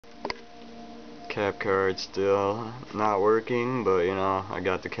cap card still not working, but you know, I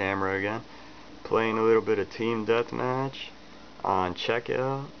got the camera again. Playing a little bit of team deathmatch on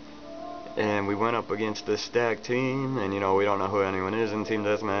checkout, and we went up against this stacked team, and you know, we don't know who anyone is in team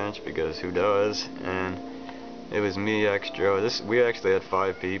deathmatch because who does? And it was me extra. We actually had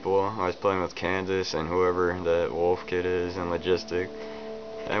 5 people. I was playing with Kansas and whoever that Wolf kid is in logistic,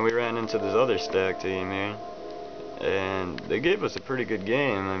 and we ran into this other stacked team here. And they gave us a pretty good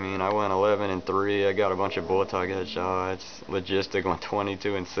game. I mean, I went 11-3. I got a bunch of bullet target headshots. Logistic went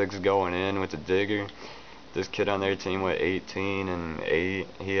 22-6 going in with the digger. This kid on their team went 18-8.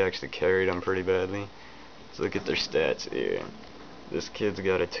 He actually carried them pretty badly. Let's look at their stats here. This kid's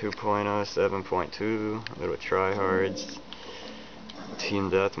got a 2.0, 7.2. Little tryhards.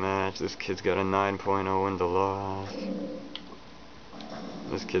 Team deathmatch. This kid's got a 9.0 win to loss.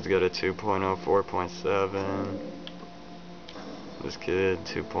 This kid's got a 2.0, 4.7. This kid,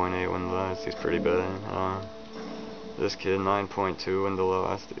 2.8 win loss, he's pretty bad. This kid, 9.2 win the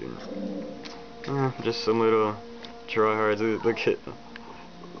loss, dude. Just some little tryhards. Look at,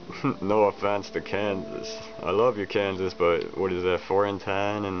 no offense to Kansas. I love you, Kansas, but what is that,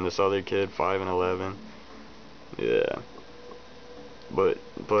 4-10, and this other kid, 5-11. Yeah. But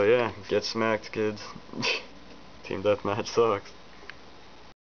yeah, get smacked, kids. Team deathmatch sucks.